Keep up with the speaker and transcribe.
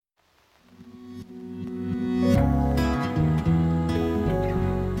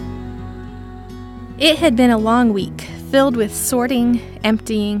It had been a long week, filled with sorting,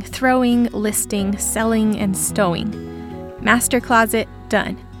 emptying, throwing, listing, selling, and stowing. Master closet,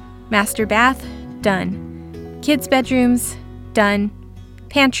 done. Master bath, done. Kids' bedrooms, done.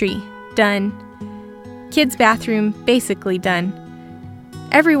 Pantry, done. Kids' bathroom, basically done.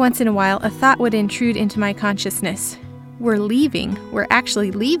 Every once in a while, a thought would intrude into my consciousness. We're leaving. We're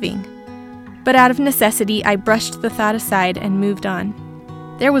actually leaving. But out of necessity, I brushed the thought aside and moved on.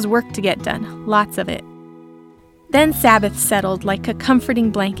 There was work to get done, lots of it. Then Sabbath settled like a comforting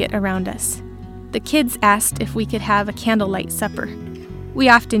blanket around us. The kids asked if we could have a candlelight supper. We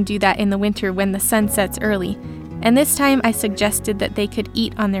often do that in the winter when the sun sets early, and this time I suggested that they could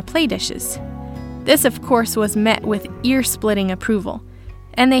eat on their play dishes. This, of course, was met with ear-splitting approval,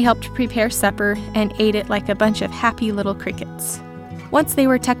 and they helped prepare supper and ate it like a bunch of happy little crickets. Once they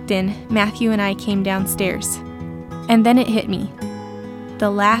were tucked in, Matthew and I came downstairs. And then it hit me. The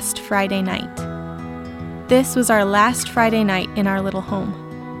last Friday night. This was our last Friday night in our little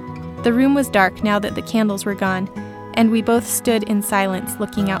home. The room was dark now that the candles were gone, and we both stood in silence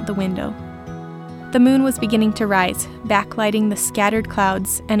looking out the window. The moon was beginning to rise, backlighting the scattered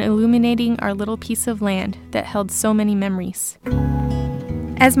clouds and illuminating our little piece of land that held so many memories.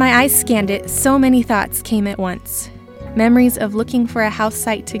 As my eyes scanned it, so many thoughts came at once. Memories of looking for a house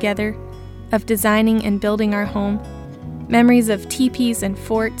site together, of designing and building our home, memories of teepees and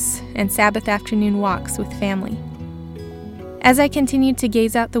forts and Sabbath afternoon walks with family. As I continued to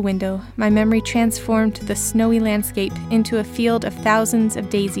gaze out the window, my memory transformed the snowy landscape into a field of thousands of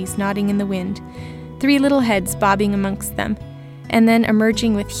daisies nodding in the wind, 3 little heads bobbing amongst them, and then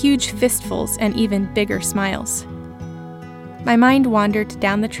emerging with huge fistfuls and even bigger smiles. My mind wandered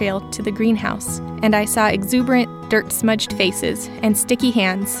down the trail to the greenhouse, and I saw exuberant, dirt-smudged faces and sticky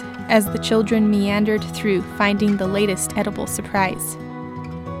hands as the children meandered through finding the latest edible surprise.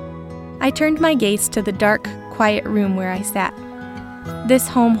 I turned my gaze to the dark, quiet room where I sat. This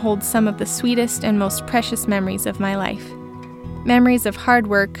home holds some of the sweetest and most precious memories of my life. Memories of hard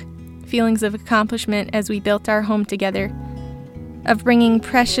work, feelings of accomplishment as we built our home together, of bringing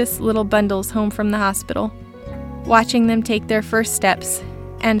precious little bundles home from the hospital, watching them take their first steps,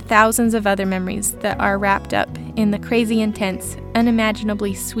 and thousands of other memories that are wrapped up in the crazy intense,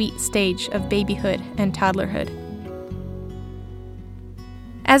 unimaginably sweet stage of babyhood and toddlerhood.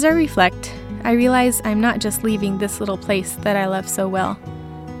 As I reflect, I realize I'm not just leaving this little place that I love so well.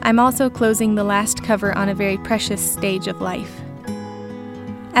 I'm also closing the last cover on a very precious stage of life.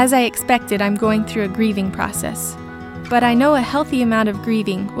 As I expected, I'm going through a grieving process, but I know a healthy amount of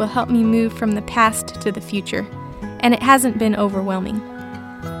grieving will help me move from the past to the future, and it hasn't been overwhelming.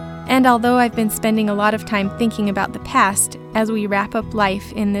 And although I've been spending a lot of time thinking about the past as we wrap up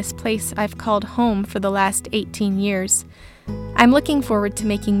life in this place I've called home for the last 18 years, I'm looking forward to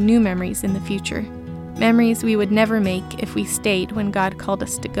making new memories in the future, memories we would never make if we stayed when God called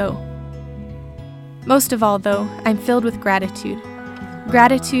us to go. Most of all, though, I'm filled with gratitude.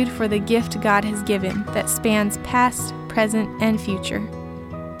 Gratitude for the gift God has given that spans past, present, and future.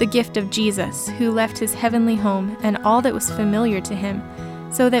 The gift of Jesus, who left his heavenly home and all that was familiar to him,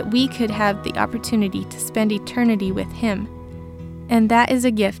 so that we could have the opportunity to spend eternity with him. And that is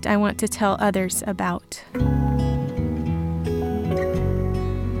a gift I want to tell others about.